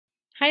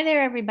Hi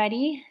there,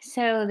 everybody.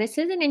 So this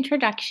is an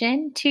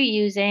introduction to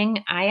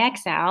using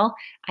IXL.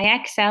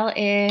 IXL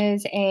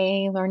is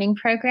a learning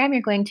program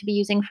you're going to be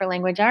using for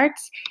language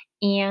arts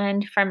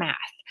and for math.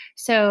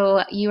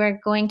 So you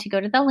are going to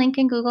go to the link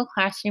in Google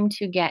Classroom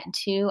to get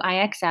to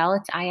IXL.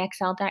 It's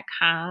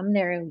IXL.com.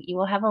 There, you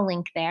will have a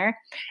link there,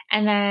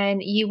 and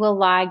then you will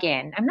log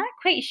in. I'm not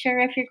quite sure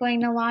if you're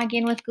going to log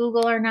in with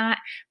Google or not,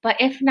 but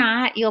if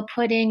not, you'll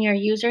put in your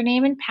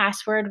username and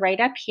password right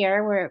up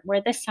here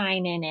where the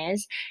sign in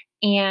is.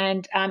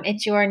 And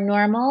it's your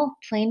normal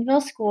Plainville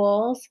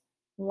Schools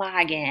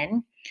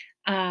login.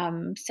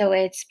 So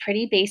it's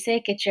pretty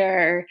basic. It's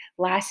your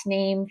last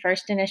name,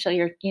 first initial,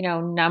 your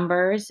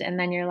numbers, and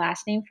then your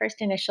last name,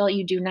 first initial.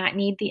 You do not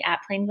need the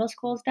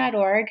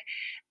 @plainvilleschools.org,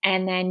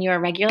 and then your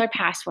regular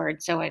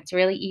password. So it's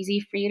really easy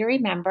for you to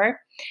remember.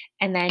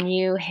 And then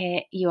you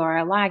hit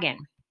your login.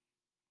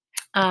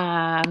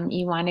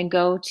 You want to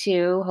go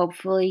to,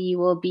 hopefully you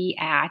will be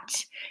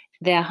at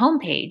the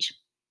homepage,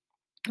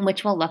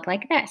 which will look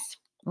like this.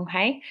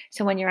 Okay,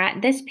 so when you're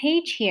at this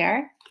page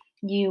here,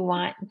 you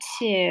want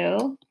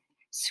to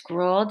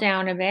scroll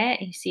down a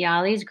bit. You see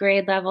all these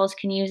grade levels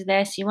can use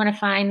this. You want to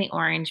find the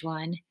orange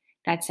one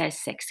that says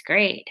 6th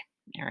grade.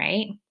 All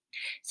right,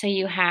 so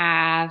you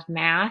have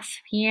math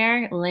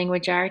here,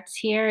 language arts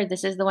here.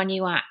 This is the one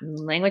you want,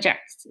 language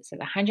arts. This is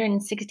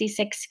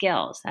 166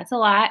 skills. That's a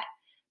lot,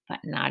 but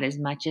not as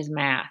much as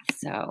math.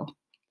 So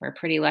we're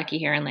pretty lucky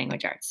here in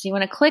language arts. So you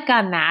want to click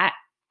on that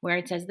where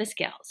it says the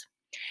skills.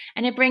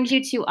 And it brings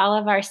you to all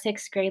of our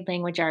 6th grade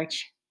language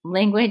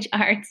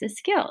arts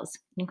skills.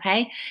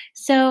 Okay,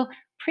 so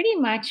pretty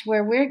much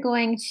where we're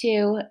going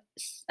to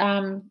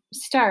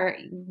start,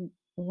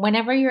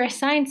 whenever you're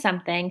assigned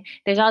something,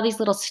 there's all these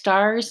little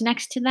stars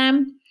next to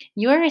them.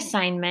 Your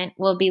assignment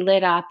will be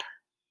lit up.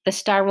 The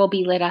star will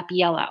be lit up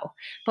yellow.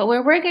 But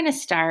where we're going to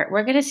start,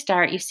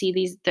 you see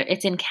these,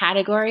 it's in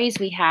categories.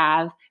 We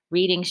have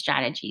reading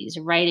strategies,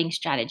 writing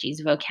strategies,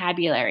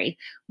 vocabulary.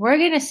 We're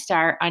going to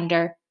start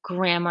under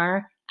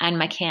grammar and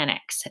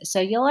mechanics. So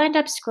you'll end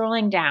up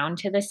scrolling down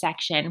to the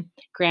section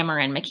grammar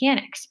and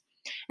mechanics.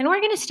 And we're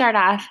going to start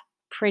off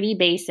pretty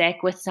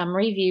basic with some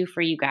review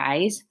for you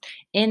guys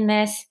in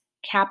this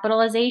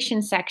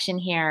capitalization section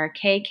here,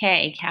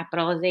 KK,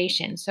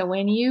 capitalization. So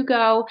when you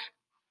go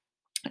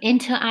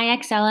into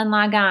IXL and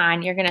log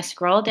on, you're going to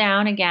scroll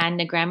down again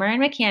to grammar and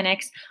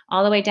mechanics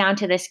all the way down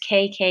to this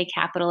KK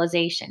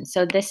capitalization.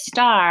 So this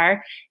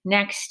star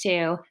next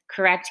to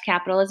correct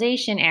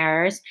capitalization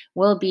errors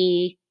will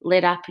be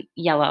lit up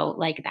yellow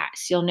like that.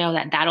 So you'll know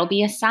that that'll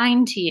be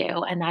assigned to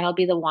you and that'll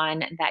be the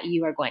one that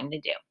you are going to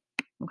do.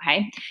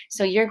 Okay,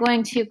 so you're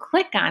going to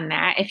click on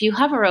that. If you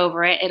hover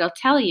over it, it'll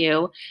tell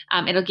you,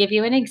 it'll give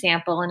you an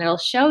example and it'll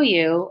show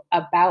you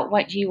about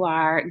what you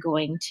are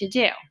going to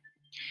do.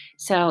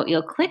 So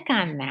you'll click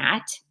on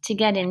that to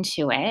get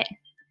into it,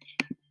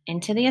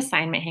 into the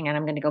assignment. Hang on,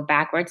 I'm going to go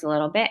backwards a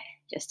little bit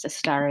just to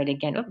start it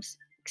again. Oops,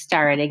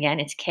 start it again.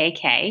 It's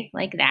KK,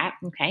 like that.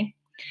 Okay.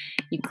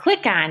 You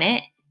click on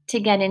it to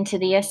get into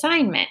the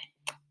assignment,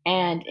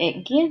 and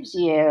it gives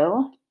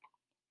you,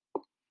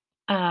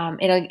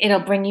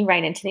 it'll bring you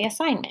right into the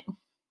assignment.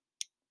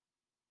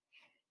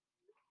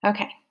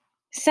 Okay.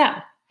 So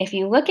if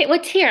you look at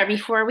what's here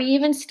before we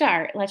even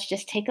start, let's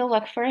just take a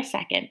look for a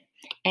second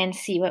and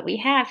see what we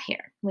have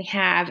here. We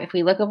have, if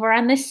we look over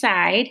on this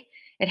side,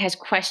 it has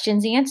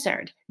questions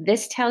answered.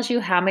 This tells you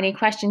how many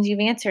questions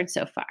you've answered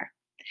so far.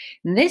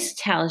 This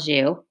tells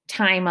you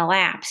time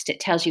elapsed.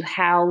 It tells you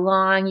how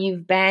long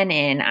you've been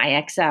in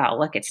IXL.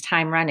 Look, it's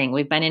time running.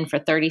 We've been in for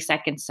 30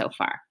 seconds so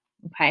far,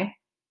 okay?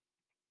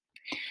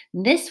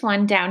 This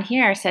one down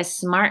here says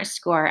SMART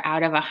score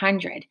out of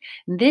 100.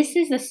 This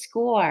is the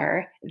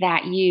score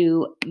that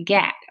you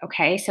get,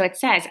 okay? So it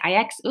says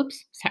IXL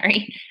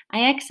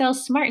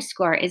SMART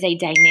score is a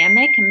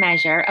dynamic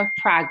measure of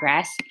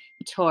progress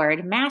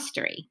toward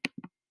mastery.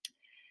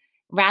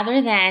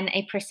 Rather than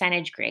a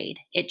percentage grade,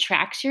 it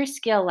tracks your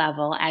skill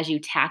level as you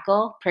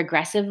tackle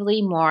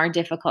progressively more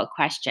difficult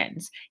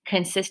questions.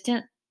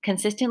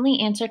 Consistently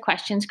answer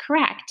questions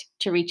correct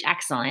to reach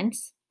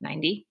excellence,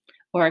 90,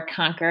 or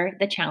conquer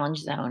the challenge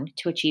zone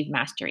to achieve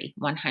mastery,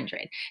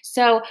 100.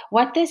 So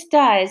what this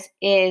does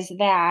is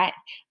that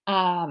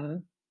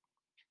the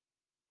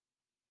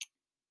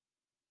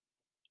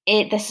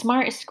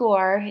SMART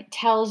score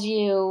tells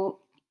you,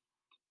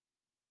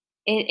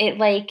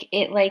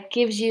 it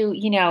gives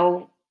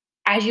you,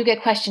 as you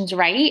get questions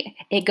right,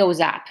 it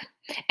goes up,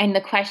 and the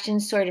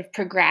questions sort of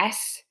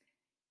progress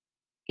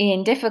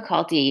in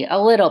difficulty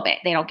a little bit.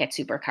 They don't get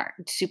super hard,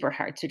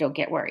 so don't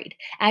get worried.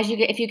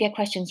 If you get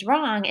questions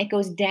wrong, it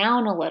goes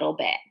down a little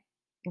bit.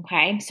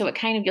 Okay, so it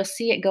kind of, you'll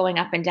see it going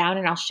up and down,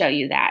 and I'll show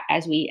you that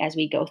as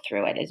we go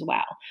through it as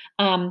well.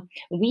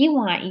 We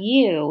want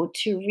you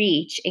to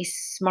reach a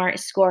SMART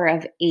score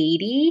of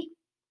 80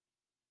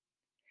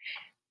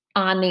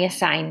 on the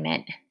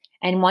assignment.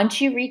 And once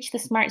you reach the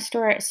SMART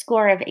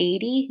score of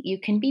 80, you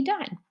can be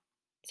done.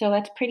 So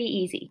that's pretty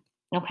easy,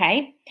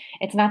 okay?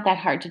 It's not that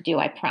hard to do,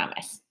 I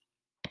promise.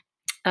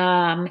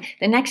 The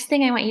next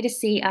thing I want you to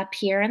see up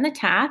here in the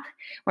top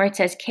where it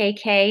says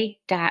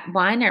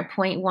KK.1 or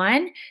point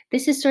one,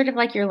 this is sort of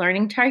like your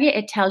learning target.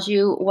 It tells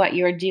you what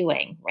you're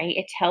doing, right?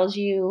 It tells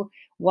you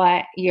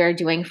what you're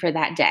doing for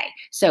that day.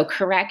 So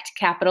correct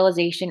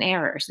capitalization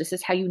errors. This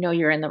is how you know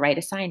you're in the right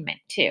assignment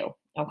too,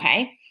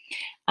 okay?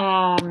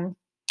 Then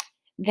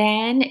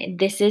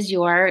this is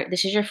your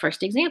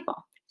first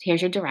example.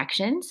 Here's your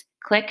directions.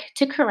 Click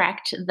to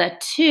correct the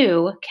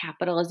 2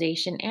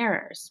 capitalization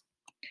errors.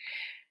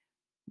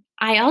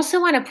 I also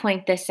want to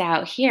point this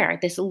out here,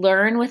 this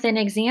learn with an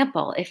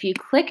example. If you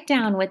click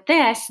down with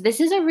this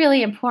is a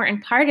really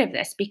important part of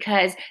this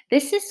because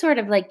this is sort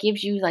of like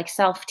gives you like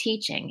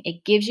self-teaching.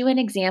 It gives you an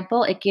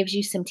example, it gives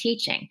you some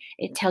teaching.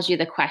 It tells you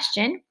the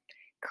question.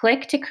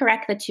 Click to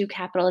correct the 2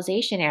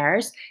 capitalization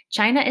errors.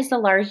 China is the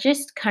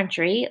largest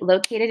country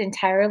located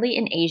entirely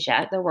in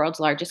Asia, the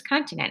world's largest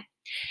continent.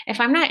 If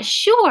I'm not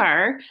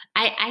sure,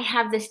 I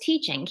have this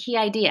teaching, key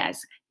ideas.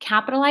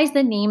 Capitalize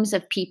the names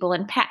of people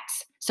and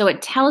pets. So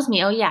it tells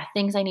me, oh yeah,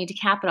 things I need to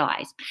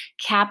capitalize.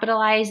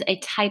 Capitalize a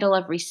title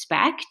of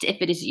respect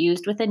if it is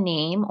used with a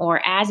name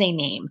or as a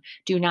name.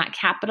 Do not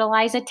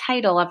capitalize a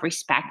title of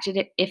respect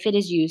if it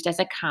is used as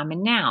a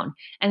common noun.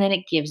 And then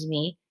it gives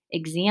me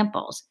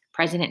examples.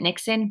 President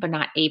Nixon, but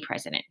not a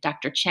president.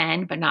 Dr.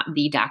 Chen, but not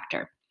the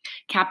doctor.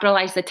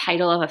 Capitalize the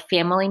title of a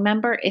family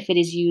member if it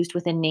is used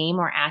with a name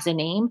or as a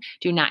name.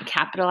 Do not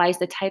capitalize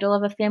the title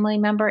of a family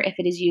member if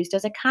it is used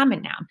as a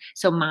common noun.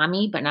 So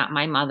mommy, but not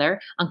my mother.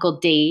 Uncle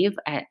Dave,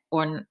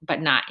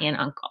 but not an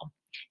uncle.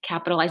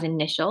 Capitalize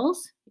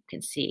initials. You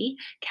can see.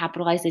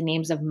 Capitalize the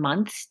names of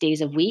months, days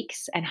of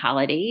weeks, and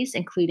holidays,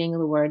 including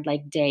the word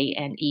like day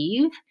and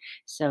eve.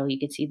 So you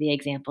can see the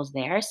examples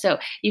there. So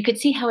you could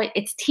see how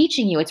it's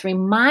teaching you. It's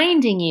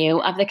reminding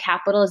you of the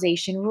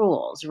capitalization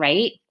rules,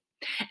 right?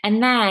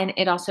 And then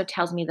it also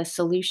tells me the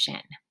solution.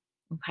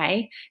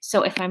 Okay.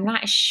 So if I'm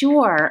not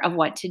sure of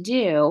what to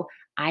do,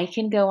 I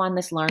can go on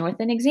this learn with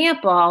an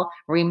example,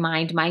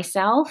 remind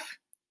myself,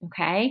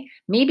 okay,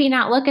 maybe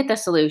not look at the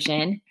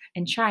solution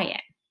and try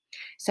it.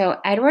 So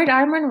Edward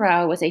R.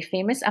 Monroe was a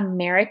famous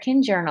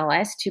American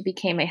journalist who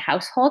became a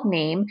household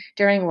name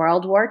during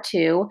World War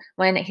II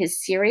when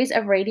his series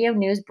of radio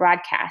news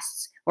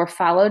broadcasts were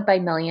followed by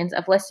millions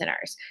of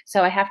listeners.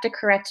 So I have to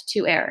correct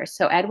 2 errors.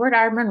 So Edward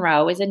R.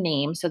 Monroe is a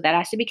name, so that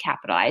has to be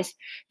capitalized.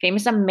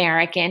 Famous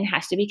American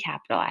has to be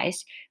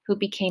capitalized, who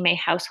became a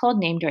household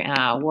name during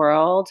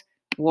World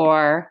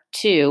War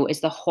II is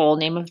the whole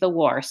name of the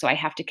war, so I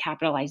have to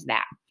capitalize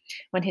that.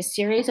 When his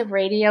series of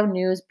radio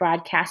news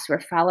broadcasts were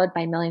followed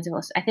by millions of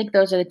listeners. I think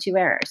those are the 2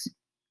 errors.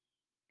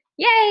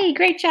 Yay,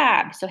 great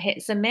job. So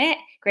hit submit,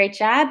 great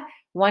job.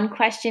 1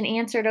 question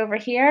answered over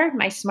here.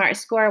 My SMART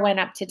score went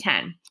up to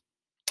 10.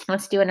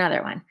 Let's do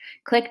another one.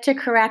 Click to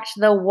correct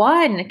the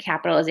 1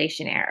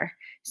 capitalization error.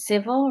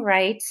 Civil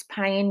rights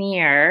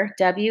pioneer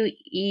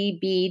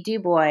W.E.B. Du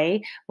Bois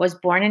was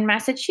born in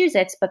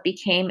Massachusetts but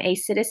became a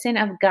citizen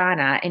of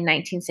Ghana in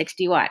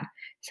 1961.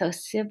 So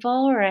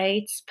civil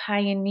rights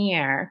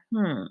pioneer.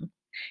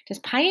 Does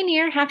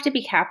pioneer have to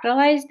be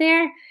capitalized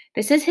there?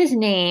 This is his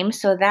name,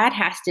 so that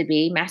has to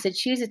be.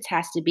 Massachusetts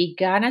has to be.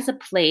 Ghana's a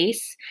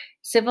place.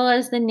 Civil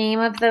is the name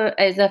of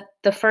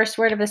the first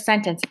word of the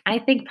sentence. I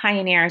think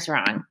pioneer is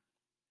wrong.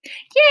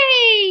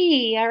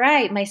 Yay! All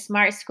right, my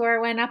SMART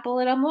score went up a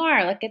little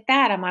more. Look at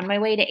that. I'm on my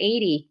way to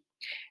 80.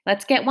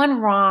 Let's get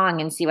one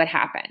wrong and see what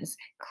happens.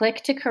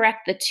 Click to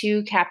correct the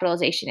 2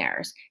 capitalization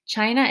errors.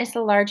 China is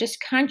the largest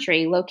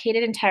country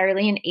located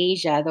entirely in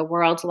Asia, the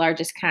world's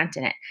largest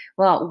continent.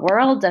 Well,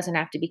 world doesn't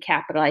have to be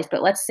capitalized,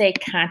 but let's say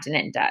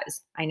continent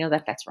does. I know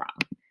that that's wrong.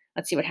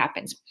 Let's see what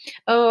happens.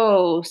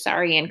 Oh,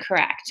 sorry,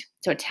 incorrect.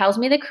 So it tells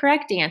me the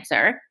correct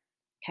answer.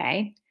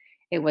 Okay.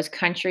 It was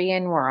country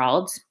and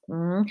worlds,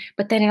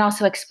 but then it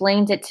also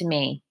explains it to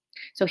me.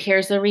 So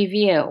here's the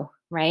review,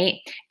 right?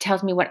 It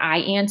tells me what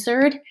I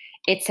answered.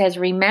 It says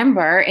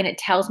remember, and it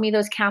tells me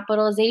those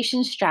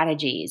capitalization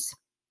strategies.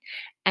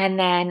 And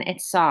then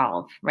it's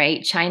solve,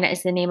 right? China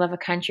is the name of a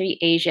country.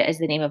 Asia is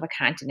the name of a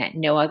continent.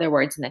 No other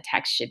words in the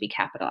text should be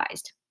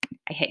capitalized.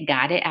 I hit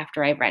got it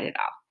after I read it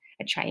all.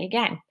 I try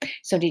again.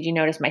 So did you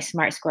notice my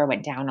SMART score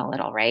went down a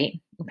little, right?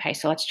 Okay,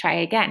 so let's try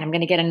again. I'm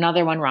going to get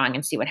another one wrong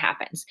and see what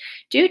happens.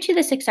 Due to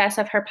the success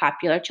of her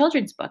popular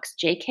children's books,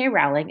 J.K.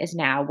 Rowling is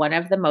now one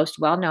of the most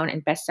well-known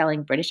and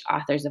best-selling British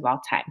authors of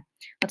all time.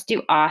 Let's do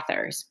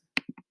authors.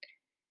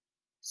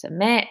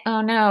 Submit.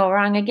 Oh no,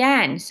 wrong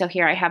again. So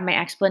here I have my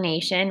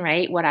explanation,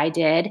 right? What I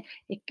did.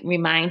 It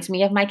reminds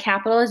me of my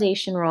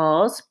capitalization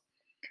rules.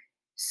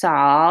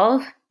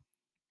 Solve.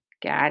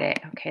 Got it.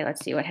 Okay,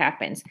 let's see what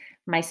happens.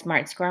 My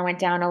SMART score went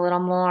down a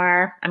little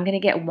more. I'm going to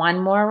get one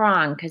more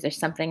wrong because there's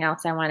something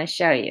else I want to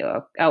show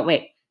you. Oh,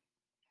 wait.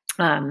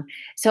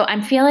 So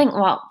I'm feeling,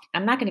 well,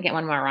 I'm not going to get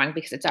one more wrong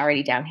because it's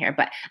already down here,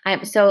 but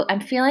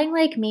I'm feeling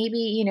like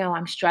maybe,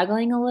 I'm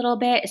struggling a little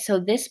bit. So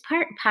this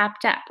part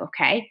popped up,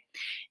 okay?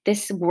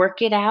 This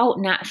work it out,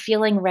 not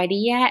feeling ready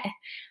yet.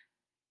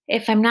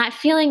 if I'm not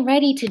feeling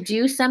ready to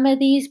do some of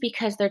these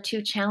because they're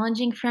too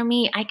challenging for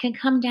me, I can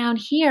come down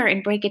here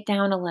and break it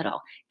down a little.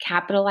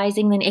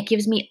 Capitalizing, then it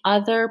gives me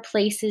other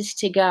places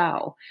to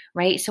go,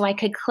 right? So I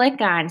could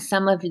click on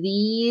some of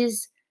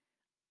these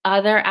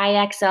other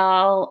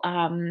IXL,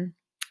 um,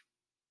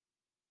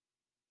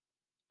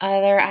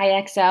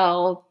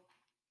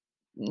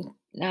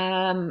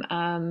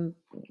 um,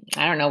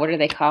 I don't know, what are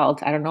they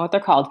called? I don't know what they're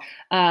called.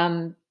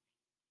 Um,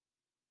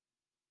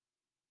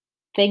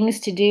 Things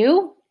to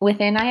do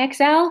within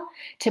IXL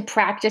to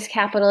practice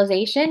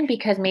capitalization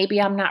because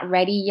maybe I'm not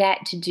ready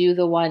yet to do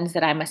the ones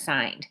that I'm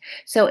assigned.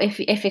 So if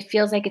it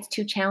feels like it's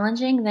too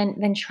challenging,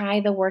 then try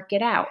the work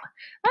it out.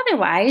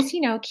 Otherwise,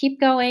 keep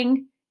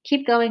going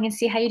and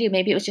see how you do.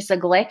 Maybe it was just a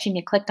glitch and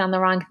you clicked on the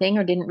wrong thing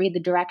or didn't read the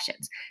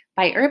directions.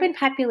 By urban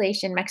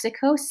population,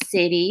 Mexico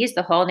City is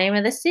the whole name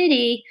of the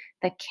city.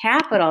 The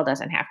capital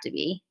doesn't have to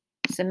be.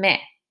 Submit.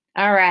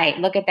 All right,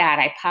 look at that.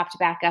 I popped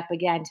back up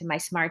again to my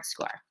SMART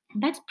score.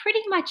 That's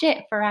pretty much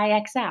it for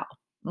IXL.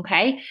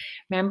 Okay.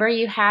 Remember,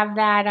 you have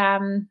that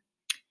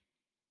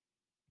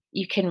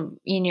you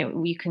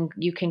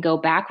can go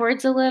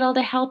backwards a little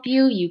to help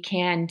you. You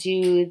can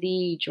do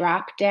the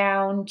drop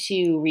down to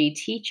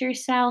reteach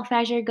yourself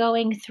as you're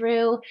going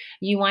through.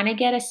 You want to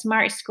get a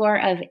SMART score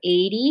of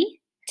 80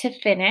 to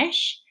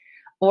finish,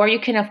 or you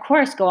can of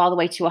course go all the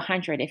way to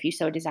 100 if you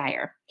so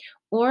desire,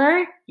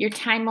 or your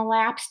time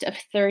elapsed of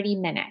 30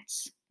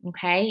 minutes.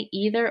 Okay,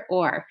 either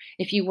or.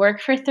 If you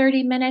work for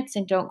 30 minutes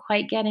and don't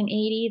quite get an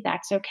 80,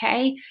 that's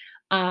okay.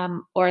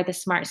 Or the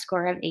SMART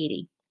score of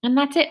 80. And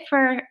that's it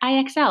for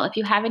IXL. If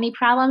you have any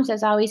problems,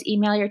 as always,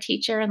 email your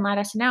teacher and let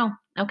us know.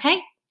 Okay?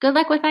 Good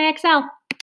luck with IXL.